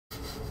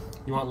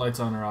You want lights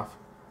on or off?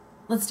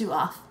 Let's do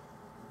off.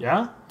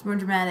 Yeah? It's more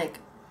dramatic.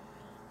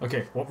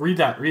 Okay, well, read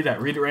that. Read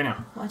that. Read it right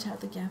now. Watch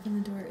out, the gap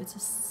in the door. It's a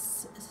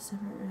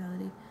separate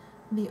reality.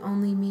 The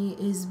only me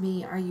is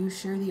me. Are you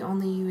sure the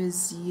only you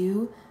is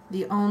you?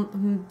 The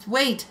only...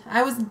 Wait,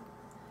 I was...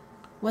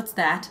 What's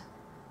that?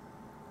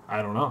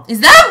 I don't know.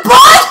 Is that a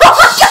bot?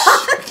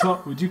 Oh my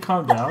god! Would you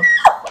calm down?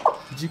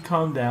 Would you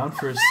calm down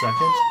for a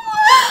second?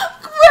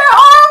 Where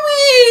are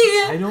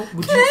we? I don't...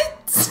 Would Can you...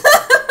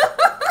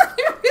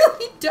 I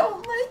really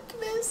don't like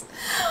this.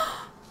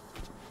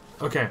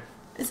 Okay.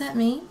 Is that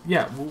me?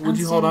 Yeah, would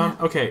you hold on?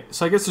 Okay,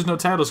 so I guess there's no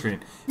title screen.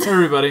 Hey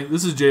everybody,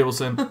 this is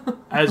Jabelson,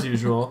 as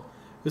usual.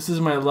 This is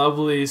my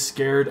lovely,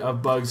 scared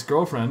of bugs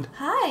girlfriend,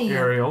 Hi.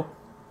 Ariel.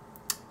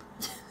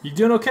 You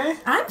doing okay?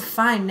 I'm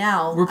fine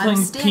now. We're playing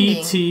I'm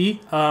standing.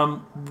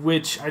 PT,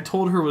 which I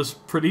told her was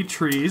pretty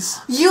trees.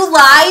 You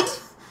lied?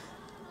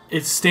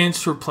 It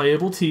stands for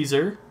Playable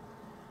Teaser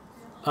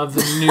of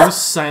the new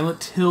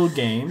Silent Hill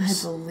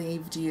games. I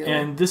believed you.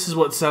 And this is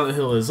what Silent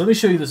Hill is. Let me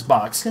show you this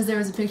box. Because there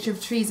was a picture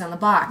of trees on the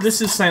box. This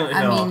is Silent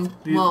Hill. I mean,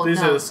 well,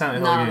 these no, are the Silent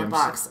Hill not games. on the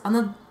box. On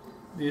the...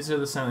 These are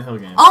the Silent Hill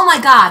games. Oh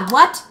my god,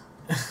 what?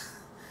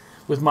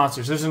 With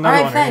monsters. There's another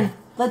All one right, right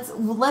fine.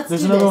 here. Let's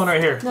There's do another this. one right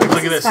here. No, Look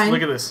at is this. fine.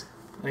 Look at this.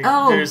 Like,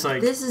 Oh, there's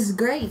like, this is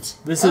great.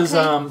 This is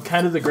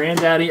kind of the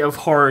granddaddy of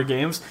horror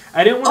games.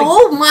 I didn't want to...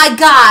 Oh my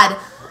god!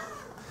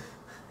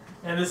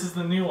 And this is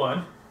the new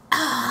one.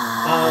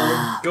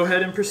 Go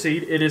ahead and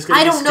proceed. It is going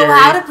to be scary. I don't know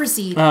how to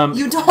proceed.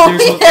 You told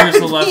me there's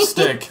a left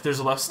stick. There's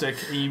a left stick,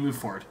 and you move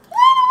forward.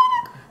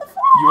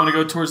 You want to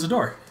go towards the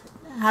door.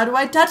 How do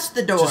I touch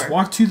the door? Just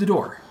walk to the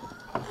door.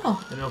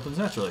 Oh. It opens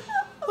naturally.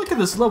 Look at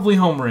this lovely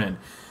home we're in.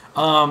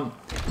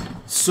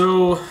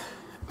 So,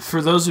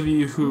 for those of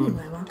you who Ooh,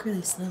 I walk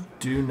really slow.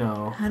 do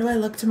know... How do I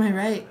look to my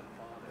right?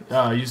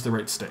 Use the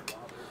right stick.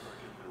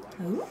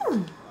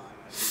 Ooh.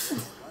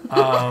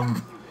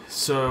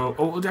 So,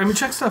 I mean,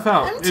 check stuff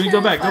out. I'm Go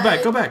back.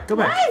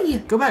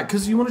 Why? Go back,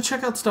 because you want to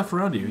check out stuff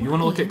around you. You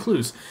want to look at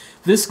clues.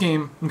 This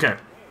game, okay.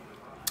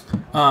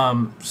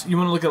 So you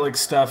want to look at, like,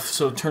 stuff,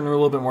 so turn a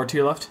little bit more to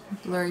your left.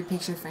 Blurry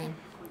picture frame.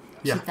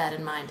 Yeah. Keep that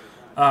in mind.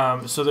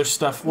 So there's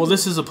stuff, well,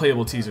 this is a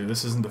playable teaser.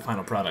 This isn't the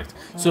final product.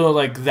 So,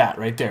 like, that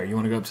right there. You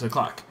want to go up to the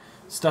clock.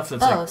 Stuff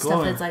that's, like,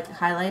 glowing. Stuff that's, like,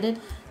 highlighted?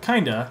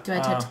 Kinda. Do I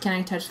touch, can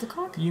I touch the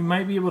clock? You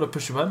might be able to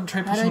push a button. Try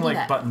How do I pushing, do like,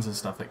 that? buttons and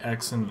stuff, like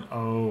X and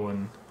O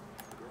and...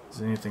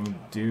 Does anything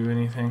do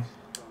anything?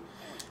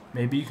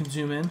 Maybe you can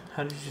zoom in.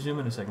 How did you zoom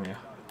in a second ago?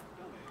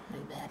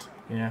 Like that.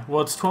 Yeah.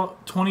 Well, it's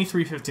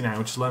 23:59,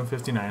 which is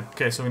 11:59.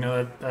 Okay, so we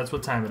know that's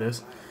what time it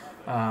is.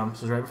 So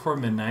it's right before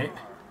midnight.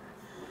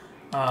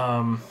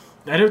 I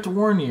do have to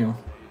warn you.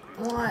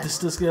 What? This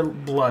does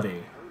get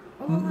bloody.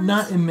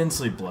 Not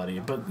immensely bloody,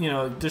 but you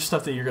know, there's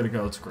stuff that you're gonna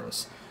go. It's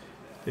gross.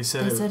 They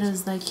said it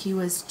was like he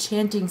was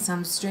chanting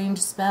some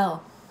strange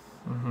spell.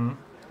 Mm-hmm.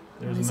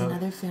 There was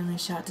another family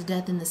shot to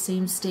death in the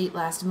same state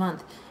last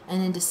month,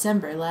 and in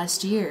December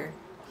last year.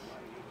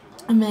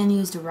 A man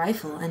used a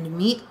rifle and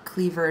meat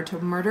cleaver to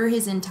murder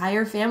his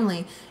entire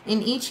family.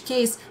 In each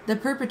case, the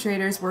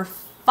perpetrators were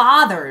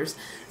fathers.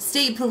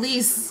 State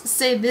police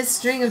say this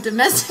string of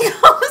domestic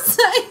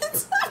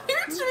homicides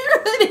appears to be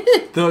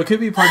related. Though it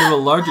could be part of a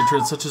larger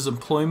trend such as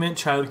employment,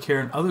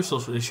 childcare, and other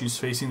social issues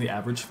facing the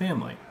average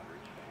family.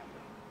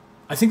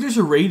 I think there's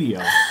a radio.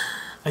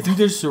 I think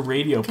there's a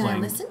radio Can playing.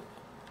 I listen?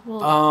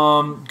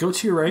 Well, go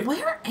to your right.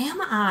 where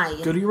am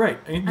I? Go to your right.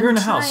 You're in a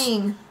house.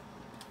 Trying.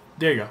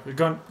 There you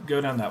go.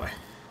 Go down that way.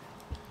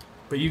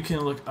 But you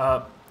can look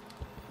up.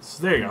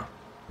 So there you go.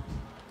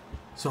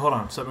 So hold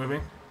on. Stop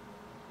moving.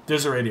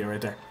 There's a radio right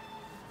there.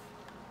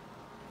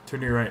 Turn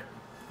to your right.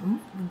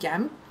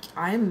 Yeah,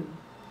 I'm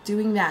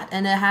doing that.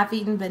 And a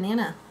half-eaten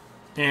banana.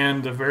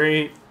 And a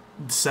very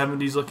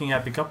 70s looking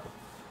happy couple.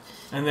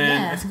 And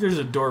then Yeah. I think there's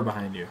a door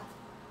behind you.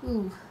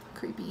 Ooh,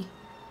 creepy.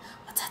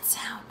 What's that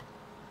sound?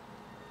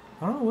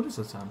 I don't know. What is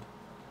that sound?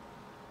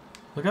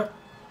 Look up.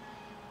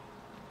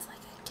 It's like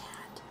a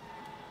cat.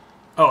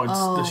 Oh, it's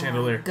the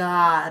chandelier. Oh my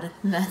god.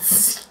 That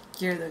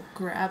scared the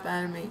crap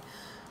out of me.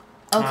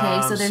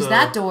 Okay, so there's so-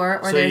 that door,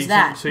 or so there's you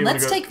that. so you wanna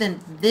Let's go- take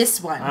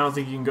this one. I don't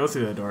think you can go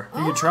through that door.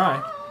 You can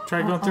try.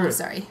 Try going through it.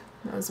 Sorry.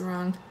 That was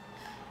wrong.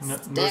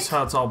 Notice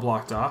how it's all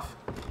blocked off.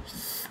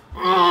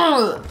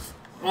 Ugh.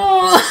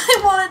 Oh,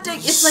 I want to take...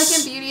 It's like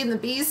in Beauty and the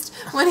Beast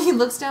when he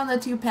looks down the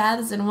two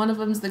paths and one of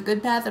them's the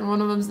good path and one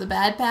of them's the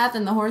bad path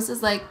and the horse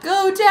is like,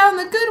 go down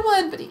the good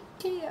one, but he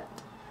can't.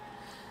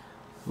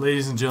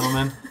 Ladies and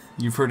gentlemen,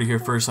 you've heard it here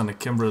first on the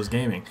Kimbro's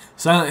Gaming.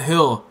 Silent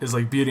Hill is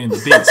like Beauty and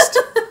the Beast.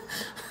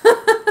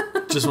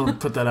 Just want to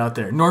put that out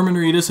there. Norman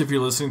Reedus, if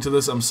you're listening to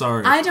this, I'm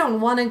sorry. I don't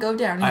want to go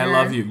down here. I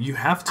love you. You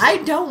have to. I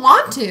don't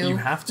want to. You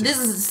have to. This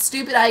is a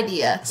stupid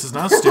idea. This is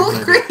not a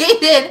stupid Who idea.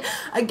 created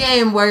a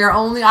game where your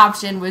only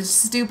option was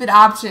stupid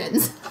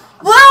options?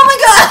 Well, oh my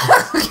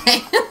god!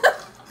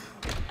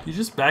 Okay. You're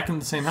just back in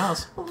the same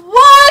house.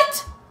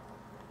 What?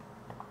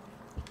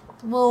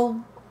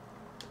 Well,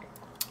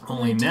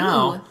 Only what do I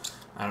now, do?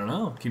 I don't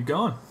know. Keep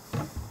going.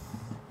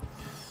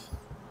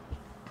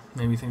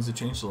 Maybe things have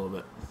changed a little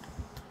bit.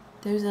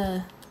 There's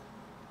a...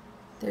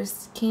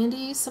 There's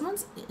candy.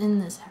 Someone's in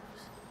this house.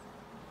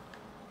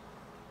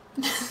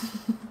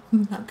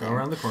 Not Go there.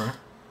 around the corner.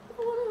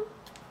 Oh,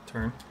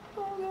 Turn.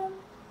 oh god.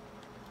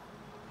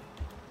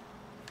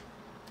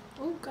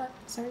 Oh god.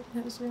 Sorry,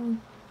 that was wrong.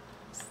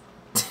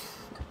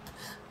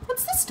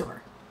 What's this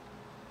door?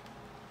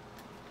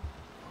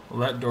 Well,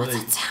 that door What's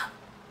that sound?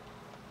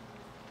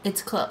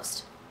 It's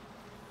closed.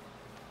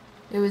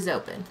 It was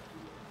open.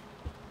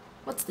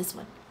 What's this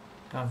one?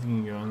 I don't think you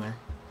can go in there.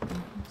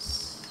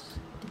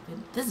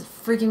 Stupid. This is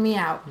freaking me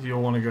out.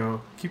 You'll want to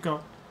go. Keep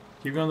going.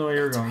 Keep going the way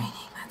you're It's going. raining.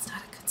 That's not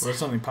a good What sign. if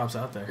something pops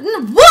out there?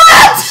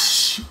 What?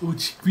 Shh,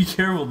 be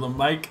careful. The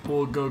mic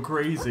will go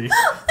crazy.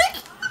 Oh my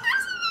god!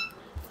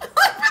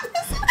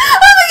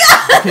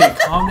 Okay,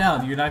 calm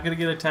down. You're not gonna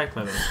get attacked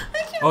by this.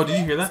 Oh, did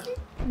you hear that?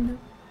 No.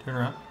 Turn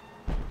around.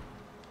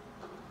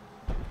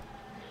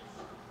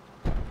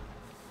 I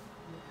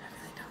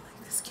really don't like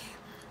this game.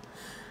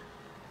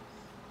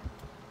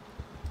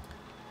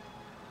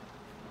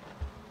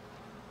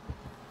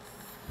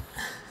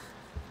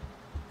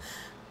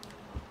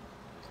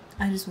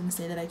 I just want to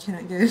say that I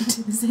cannot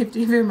guarantee the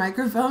safety of your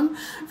microphone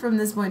from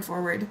this point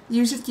forward.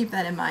 You should keep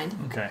that in mind.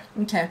 Okay.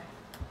 Okay.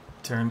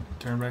 Turn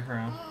back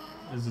around.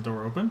 Is the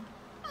door open?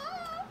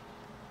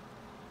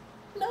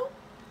 No.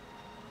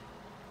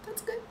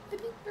 That's good, I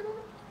think. I don't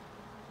know.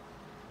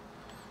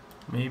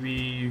 Maybe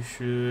you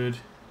should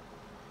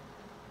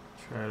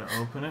try to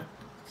open it. Okay,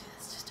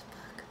 that's just a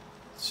bug.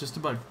 It's just a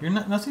bug.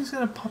 Nothing's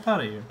gonna pop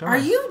out at you. Don't Are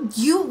worry.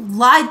 you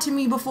lied to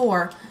me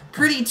before.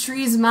 Pretty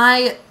trees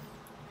my...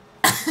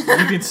 You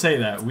can say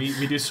that.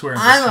 We do swear in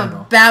this I'm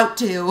channel. about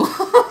to.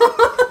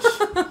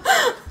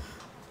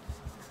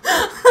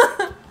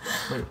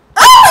 Wait.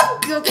 Oh!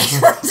 Okay.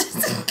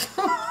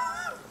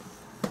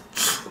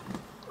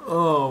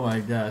 Oh my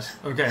gosh.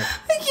 Okay.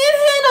 I can't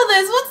handle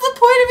this. What's the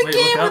point of a Wait,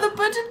 game look with up. a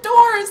bunch of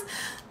doors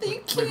that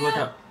you can't? Look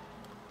up.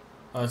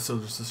 Oh, it's still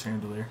just a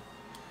chandelier.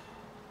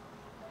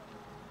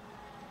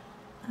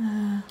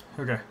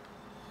 Okay.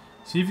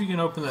 See if you can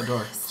open that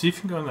door. See if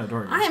you can go in that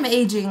door. I am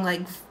aging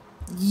like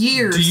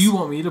years. Do you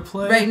want me to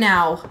play? right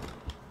now?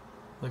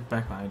 Look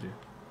back behind you.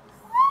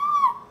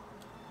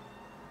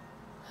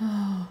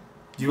 Oh.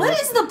 Do you What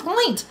want, is the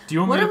point? do you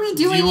want What me are to- we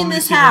do you doing want in me to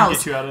this see if I can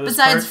house get you out of this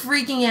besides part?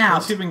 freaking out?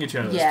 Let's see if we can get you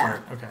out of Yeah. this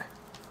part. Okay.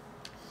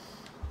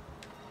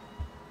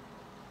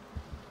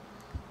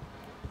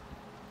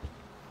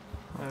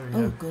 There we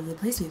Oh, have- go to the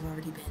place we've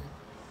already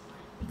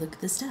been. Look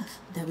at the stuff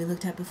that we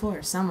looked at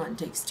before. Someone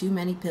takes too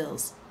many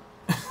pills.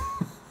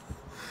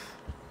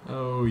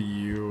 Oh,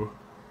 you.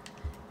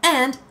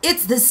 And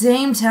it's the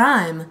same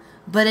time,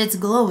 but it's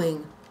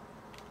glowing.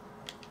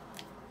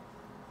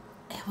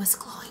 It was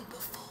glowing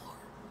before.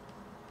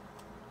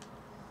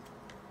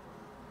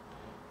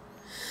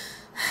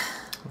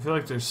 I feel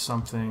like there's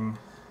something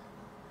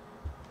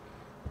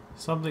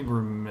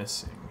we're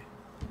missing.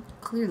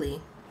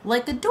 Clearly.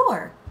 Like a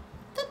door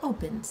that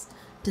opens.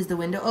 Does the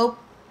window open?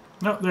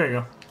 No, there you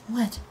go.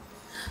 What?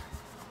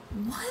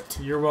 What?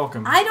 You're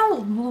welcome. I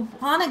don't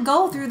want to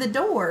go through the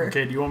door.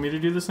 Okay, do you want me to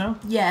do this now?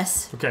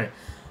 Yes. Okay.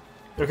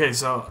 Okay,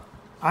 so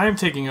I'm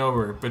taking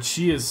over, but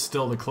she is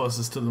still the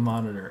closest to the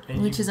monitor.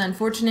 And Which is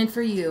unfortunate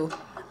for you.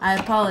 I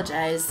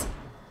apologize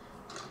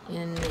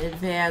in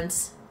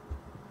advance.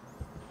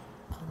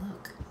 Oh,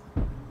 look.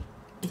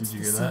 It's Did you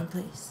the hear same that?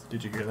 place.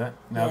 Did you hear that?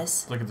 Now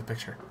Yes. look at the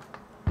picture.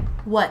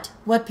 What?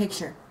 What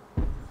picture?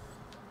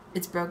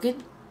 It's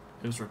broken?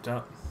 It was ripped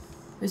out.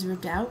 It was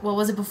ripped out? What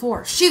was it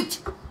before? Shoot!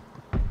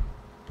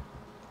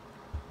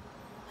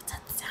 What's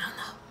that sound,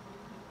 though?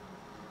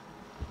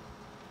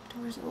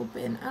 Door's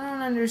open. I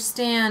don't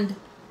understand.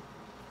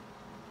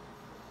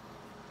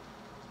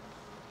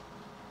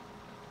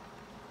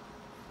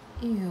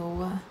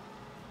 Ew.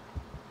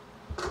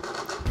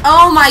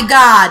 Oh my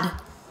god!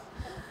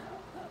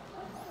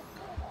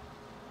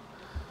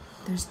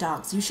 There's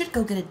dogs. You should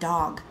go get a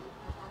dog.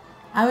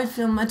 I would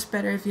feel much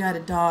better if you had a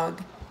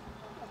dog.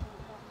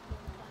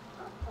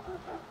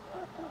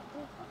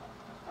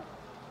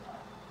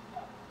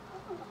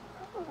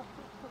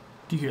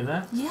 Do you hear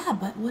that? Yeah,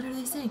 but what are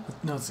they saying?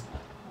 No, it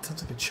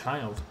sounds like a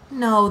child.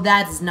 No,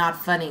 that is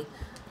not funny.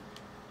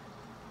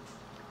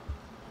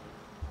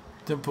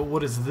 But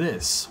what is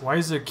this? Why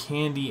is there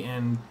candy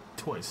and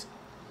toys?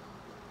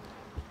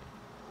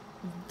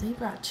 They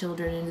brought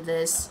children into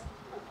this.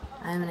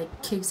 I'm gonna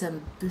kick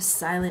some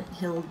Silent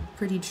Hill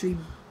pretty tree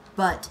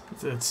butt.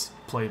 It's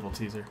playable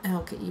teaser.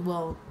 Okay,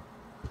 well,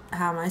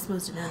 how am I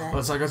supposed to know that?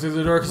 Let's not go through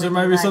the door because there Wait,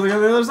 might be wait. something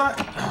on the other side.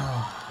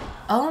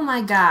 Oh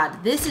my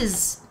god, this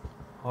is...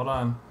 Hold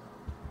on.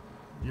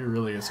 You're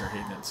really gonna start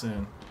hating it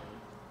soon.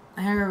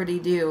 I already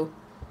do.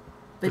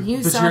 But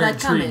you saw you're that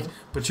intrigued. coming.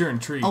 But you're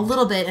intrigued. A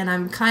little bit, and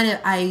I'm kind of...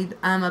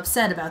 I'm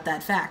upset about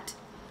that fact.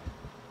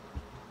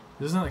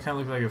 Doesn't that kind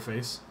of look like a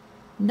face?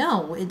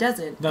 No, it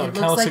doesn't. No, it it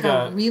kinda looks looks like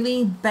like a a-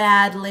 really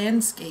bad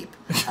landscape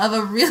of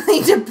a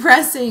really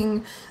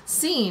depressing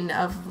scene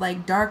of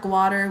like dark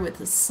water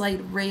with a slight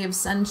ray of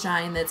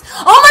sunshine that's...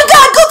 Oh my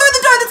god, go through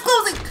the door that's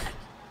closing!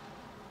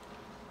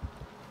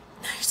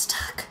 Now you're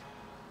stuck.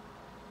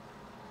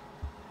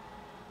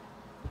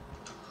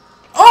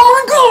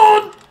 Oh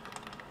my god!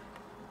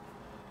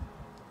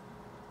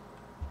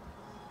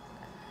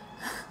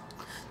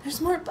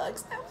 There's more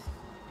bugs that way.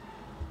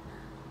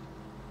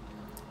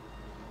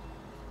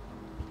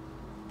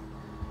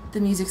 The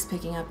music's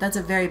picking up. That's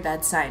a very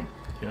bad sign.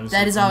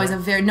 That is always a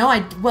very... No,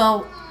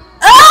 well...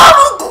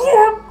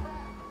 Oh!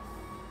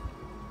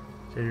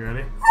 Okay, you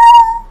ready?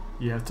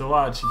 You have to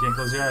watch. You can't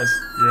close your eyes.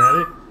 You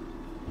ready?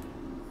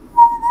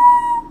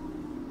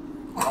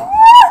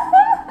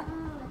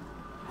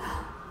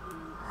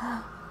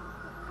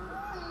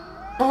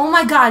 Oh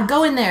my god,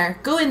 go in there.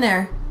 Go in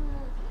there.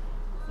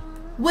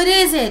 What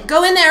is it?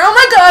 Go in there. Oh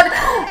my god.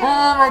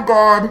 Oh my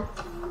god.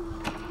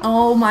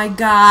 Oh my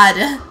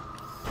god.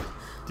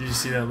 Did you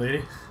see that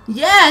lady?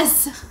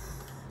 Yes.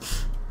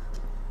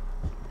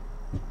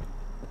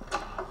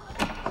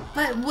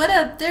 But what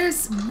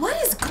is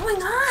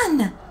going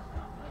on?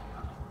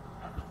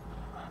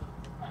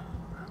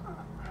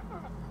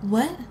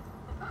 What?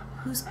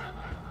 Who's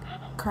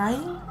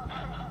crying?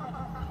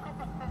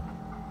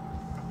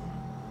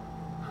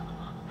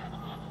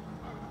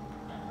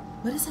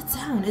 What is that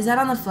sound? Is that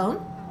on the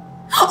phone?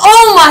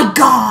 Oh my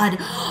god!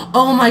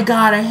 Oh my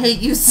god, I hate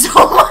you so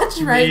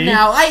much right Me?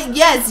 now.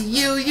 Yes,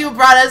 you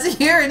brought us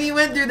here and you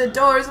went through the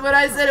doors when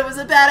I said it was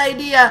a bad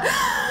idea.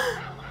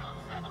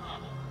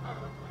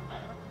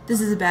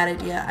 This is a bad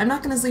idea. I'm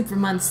not gonna sleep for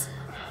months.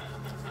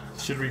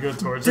 Should we go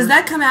towards her? Does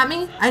that come at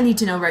me? I need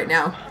to know right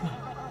now.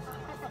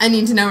 I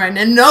need to know right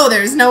now. No,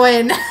 there's no way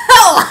in hell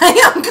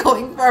I am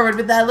going forward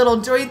with that little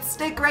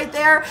joystick right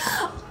there.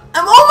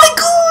 Oh my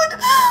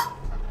god!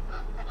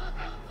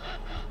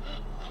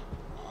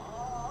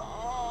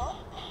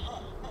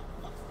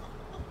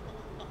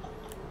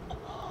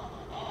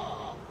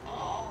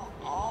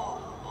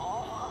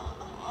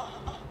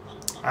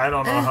 I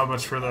don't know how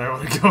much further I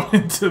want to go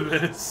into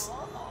this.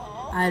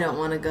 I don't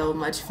want to go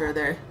much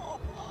further.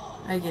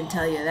 I can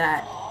tell you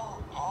that.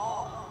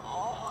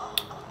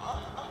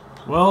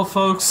 Well,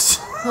 folks,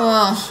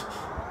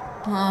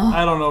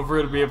 I don't know if we're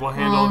going to be able to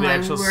handle the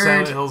actual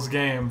Silent Hills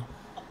game.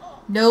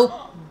 Nope.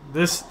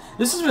 This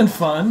has been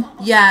fun.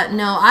 Yeah,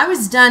 no, I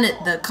was done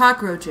at the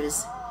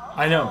cockroaches.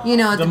 I know. You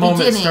know, at the moment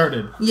beginning. it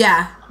started.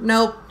 Yeah,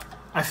 nope.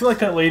 I feel like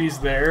that lady's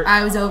there.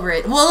 I was over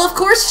it. Well, of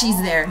course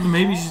she's there.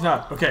 Maybe she's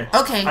not. Okay.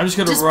 Okay. I'm just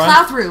gonna just run.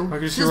 Plow through.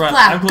 I'm just gonna run.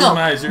 plow. I'm closing Go.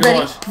 my eyes. You're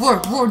Ready? gonna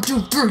watch. 4,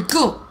 2, 3,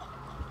 go.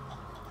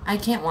 I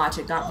can't watch.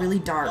 It got really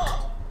dark.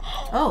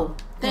 Oh,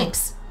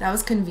 thanks. That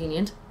was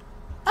convenient.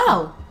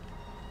 Oh.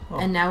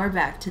 And now we're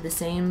back to the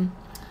same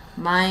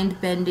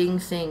mind-bending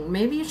thing.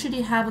 Maybe you should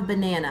have a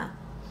banana.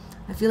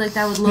 I feel like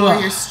that would lower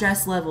your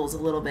stress levels a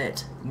little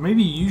bit.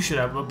 Maybe you should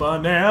have a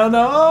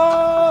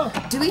banana.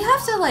 Do we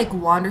have to, like,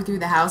 wander through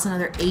the house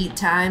another 8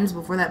 times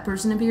before that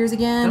person appears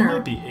again? That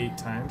might be 8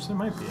 times. It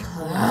might be.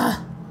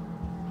 That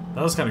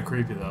was kind of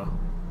creepy, though.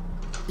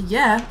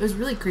 Yeah, it was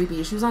really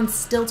creepy. She was on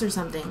stilts or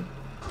something.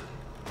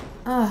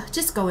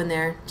 Just go in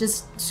there.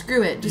 Just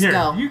screw it. Just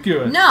go. You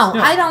do it. No,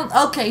 I don't.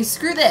 Okay,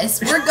 screw this.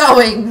 We're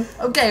going.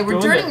 Okay, we're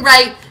turning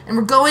right, and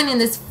we're going in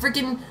this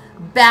freaking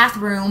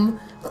bathroom.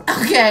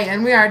 Okay,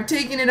 and we are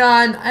taking it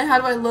on. How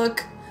do I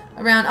look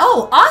around?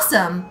 Oh,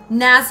 awesome.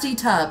 Nasty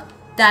tub.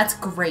 That's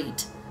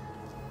great.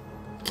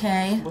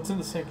 Okay. What's in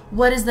the sink?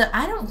 What is the...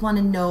 I don't want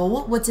to know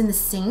what's in the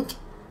sink.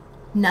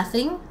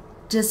 Nothing.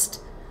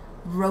 Just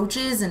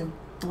roaches and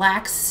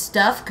black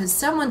stuff, because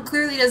someone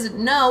clearly doesn't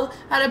know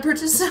how to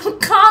purchase some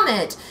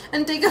Comet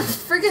and take a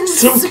freaking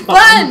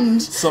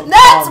sponge.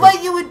 That's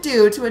what you would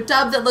do to a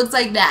tub that looks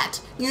like that.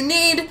 You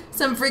need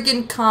some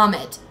freaking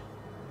Comet.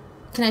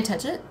 Can I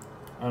touch it?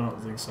 I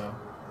don't think so.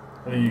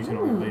 I think you can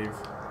only leave.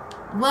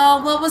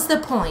 Well, what was the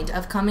point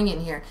of coming in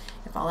here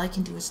if all I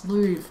can do is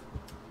leave?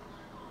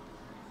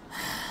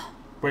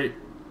 Wait,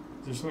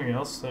 is there something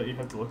else that you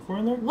have to look for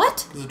in there?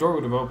 What? Because the door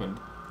would have opened.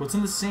 What's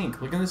in the sink?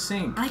 Look in the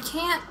sink. I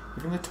can't.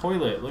 Look in the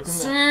toilet. Look in the...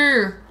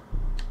 Sir.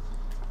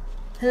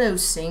 Hello,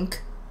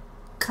 sink.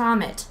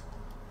 Comet.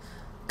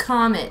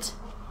 Comet.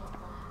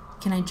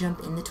 Can I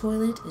jump in the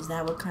toilet? Is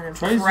that what kind of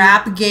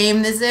crap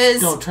game this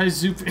is? No, try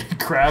zoom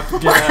crap.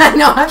 Get I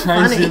know, I'm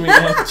try funny. zooming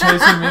in. Try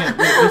zooming in.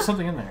 There's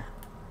something in there.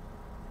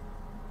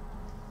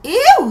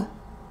 Ew!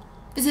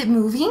 Is it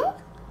moving? I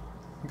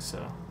think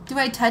so. Do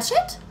I touch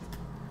it?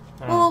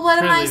 Well, what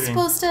am I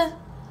supposed to...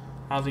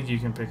 I don't think you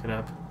can pick it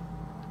up.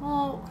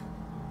 Well...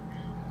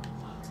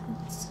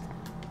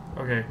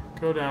 Okay,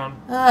 go down.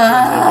 What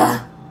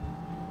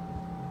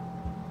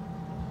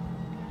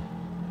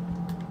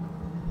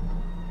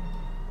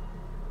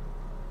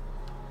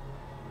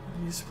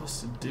are you supposed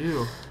to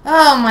do?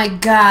 Oh my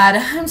god,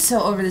 I'm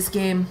so over this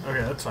game.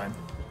 Okay, that's fine.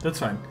 That's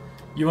fine.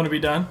 You want to be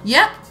done?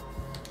 Yep.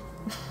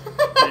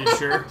 Are you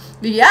sure?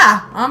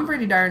 Yeah, I'm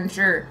pretty darn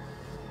sure.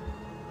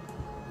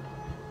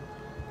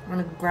 I'm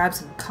gonna grab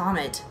some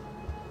Comet.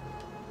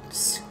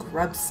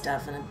 Scrub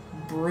stuff and a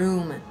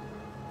broom.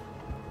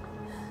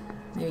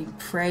 Maybe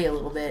pray a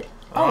little bit.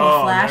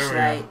 Oh, a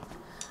flashlight.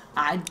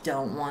 I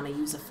don't want to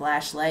use a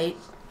flashlight.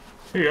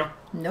 Here you go.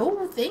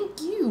 No,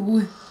 thank you.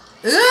 Ooh,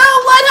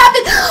 what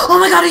happened? Oh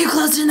my god, are you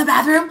closed in the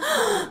bathroom?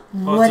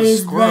 What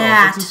is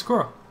that? It's a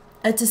squirrel.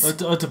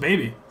 It's a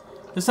baby.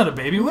 It's not a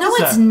baby. What no, is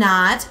that? it's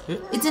not.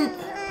 It's an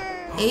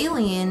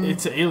alien.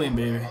 It's an alien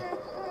baby.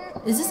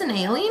 Is this an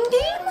alien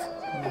game?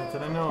 Not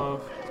that I know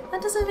of.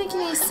 That doesn't make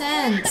any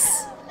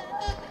sense.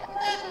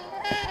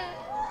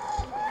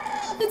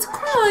 It's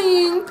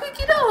crying. Pick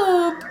it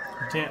up.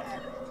 You can't.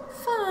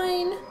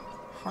 Fine.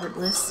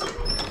 Heartless.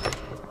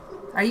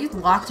 Are you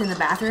locked in the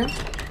bathroom?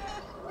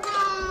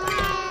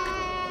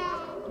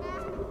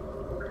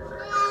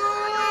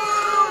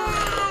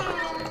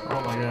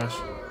 Oh my gosh.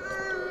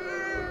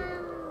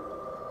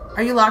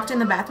 Are you locked in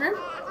the bathroom?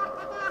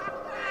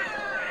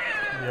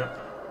 Yep.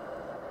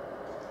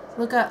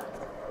 Look up.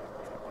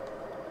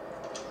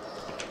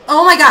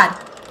 Oh my god!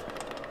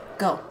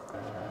 Go.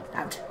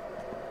 Out.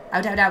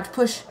 Out, out, out.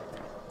 Push.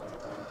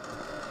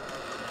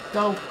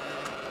 Go.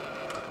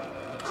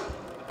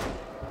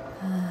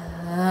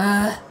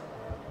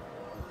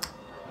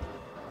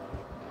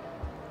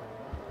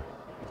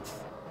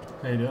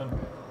 How you doing?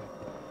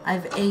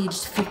 I've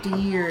aged 50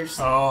 years.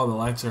 Oh, the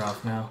lights are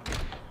off now.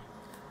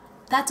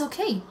 That's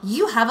okay.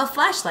 You have a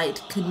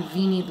flashlight,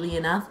 conveniently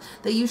enough,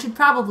 that you should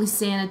probably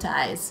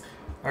sanitize.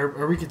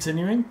 Are we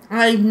continuing?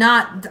 I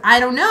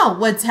don't know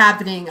what's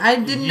happening. I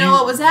didn't know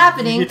what was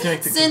happening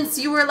since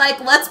you were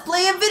like, let's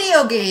play a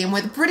video game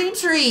with pretty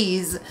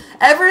trees.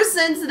 Ever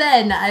since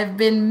then, I've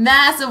been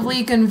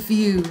massively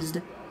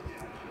confused.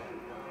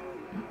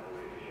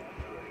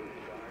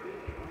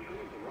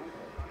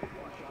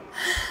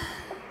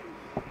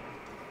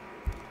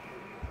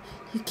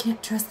 You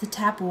can't trust the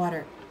tap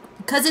water.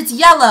 Because it's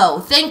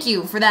yellow. Thank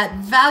you for that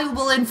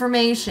valuable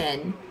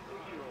information.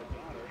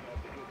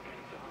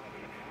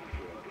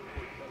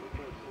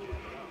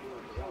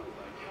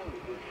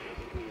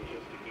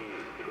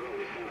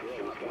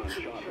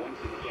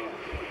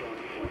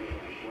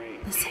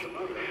 Listen.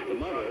 The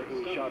mother,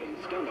 who was shot in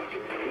the stomach,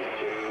 was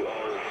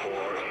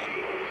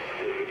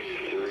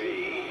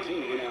 20463.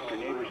 Soon after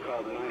neighbors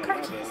called 911,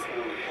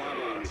 found the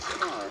father in his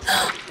car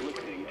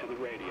listening to the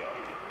radio.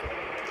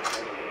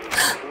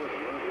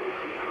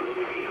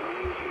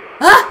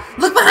 Ah!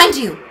 Look behind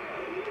you!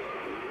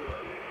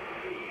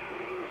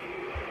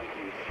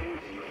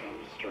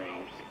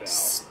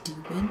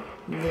 Stupid.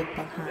 Look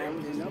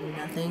behind. There's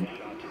nothing.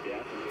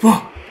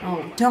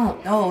 Oh,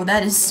 don't. Oh,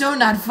 that is so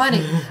not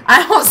funny.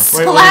 I almost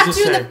Wait, slapped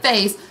you in the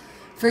face.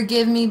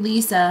 Forgive me,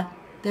 Lisa.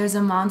 There's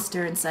a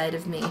monster inside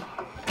of me.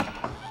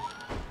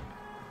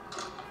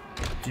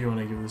 Do you want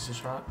to give this a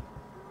shot?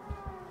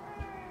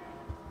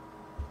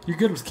 You're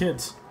good with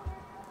kids.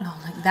 Oh,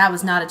 like, that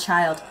was not a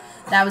child.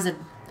 That was a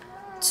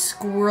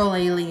squirrel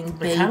alien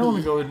baby. I kind of want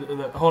to go with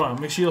the... Hold on.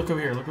 Make sure you look over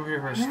here. Look over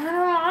here first.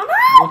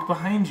 Look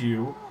behind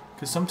you.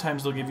 Because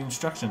sometimes they'll give you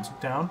instructions.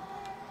 Look down.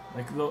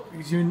 Like,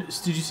 did you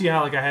see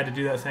how like I had to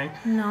do that thing?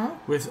 No.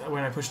 With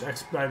when I pushed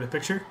X by the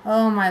picture?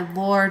 Oh my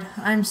lord.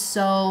 I'm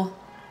so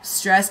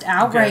stressed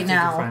out right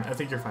now. I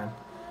think you're fine.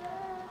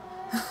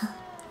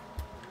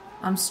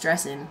 I'm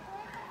stressing.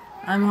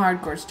 I'm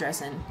hardcore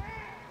stressing.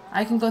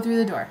 I can go through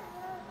the door.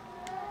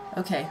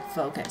 Okay,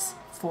 focus.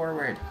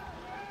 Forward.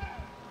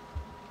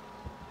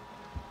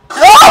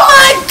 Oh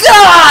my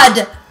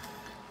god!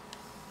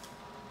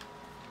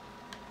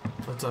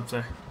 What's up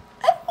there?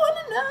 I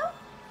wanna know.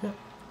 Yep.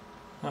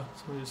 Oh,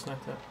 somebody just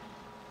knocked that.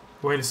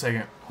 Wait a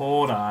second.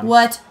 Hold on.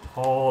 What?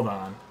 Hold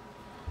on.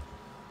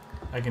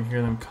 I can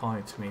hear them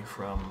calling to me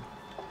from...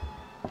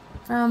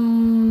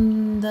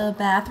 From the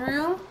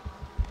bathroom?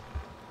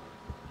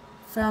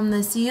 From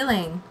the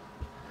ceiling?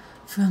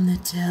 From the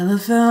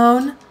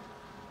telephone?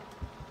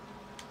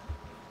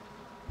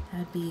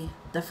 That'd be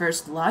the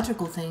first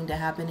logical thing to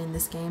happen in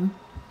this game.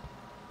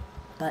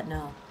 But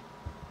no.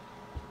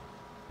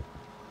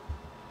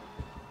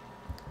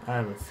 I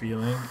have a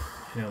feeling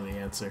I know the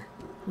answer.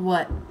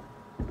 What?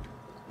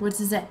 What's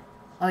it say?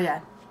 Oh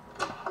yeah.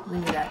 We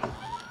knew that.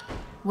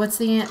 What's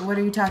the what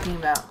are you talking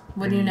about?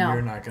 What do you know?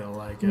 You're not gonna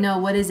like it. No,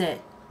 what is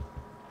it?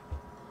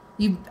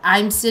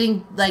 I'm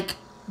sitting like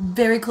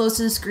very close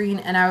to the screen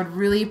and I would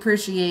really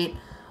appreciate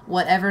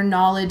whatever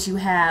knowledge you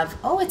have.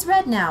 Oh, it's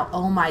red now.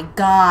 Oh my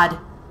god.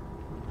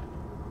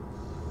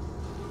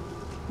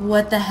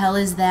 What the hell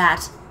is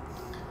that?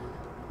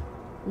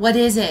 What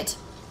is it?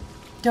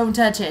 Don't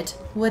touch it.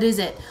 What is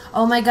it?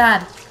 Oh my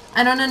god.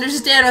 I don't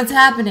understand what's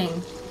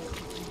happening.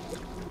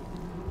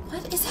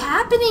 What is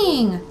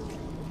happening?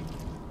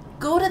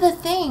 Go to the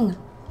thing.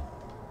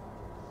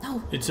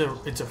 No. It's a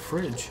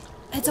fridge.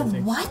 It's a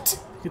what? I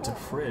think it's a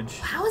fridge.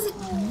 How is it?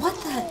 What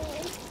the?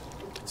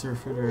 It's a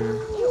refrigerator.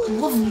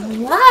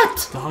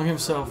 What? He hung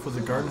himself with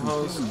a garden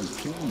hose.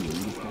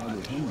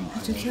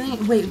 After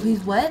killing. Wait,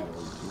 what?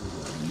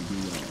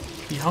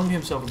 He hung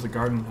himself with a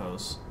garden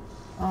hose.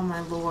 Oh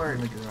my lord.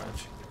 In the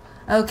garage.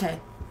 Okay.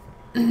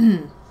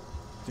 Doing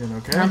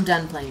okay? I'm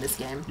done playing this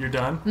game. You're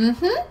done?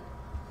 Mm-hmm.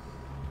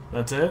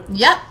 That's it?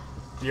 Yep.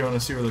 Do you want to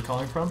see where they're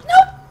calling from?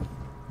 Nope.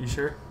 You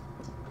sure?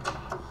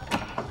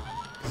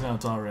 Because now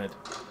it's all red.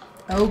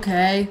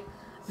 Okay.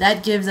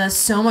 That gives us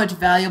so much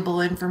valuable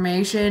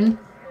information.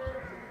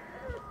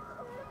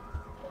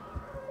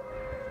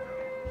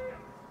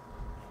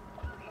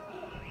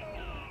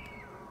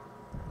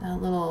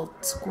 That little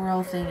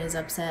squirrel thing is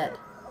upset.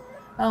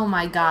 Oh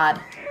my god.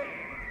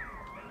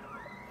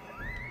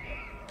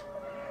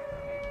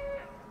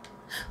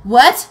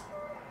 What?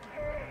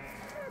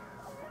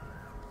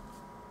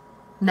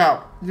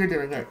 No, you're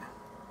doing it.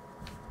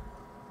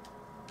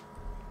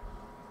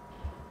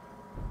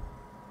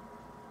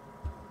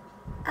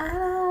 I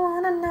don't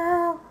wanna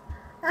know.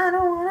 I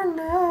don't wanna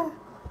know.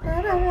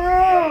 I don't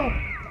know.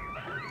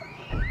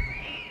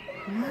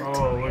 What?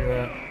 Oh, look at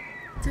that.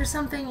 Is there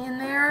something in I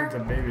there?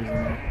 think the baby's in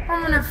there.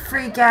 I'm gonna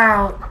freak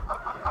out.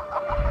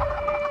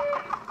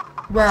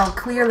 Well,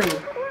 clearly.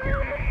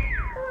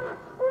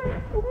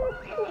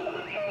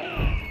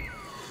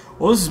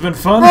 Well, this has been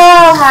fun.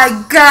 Oh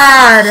my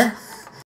god!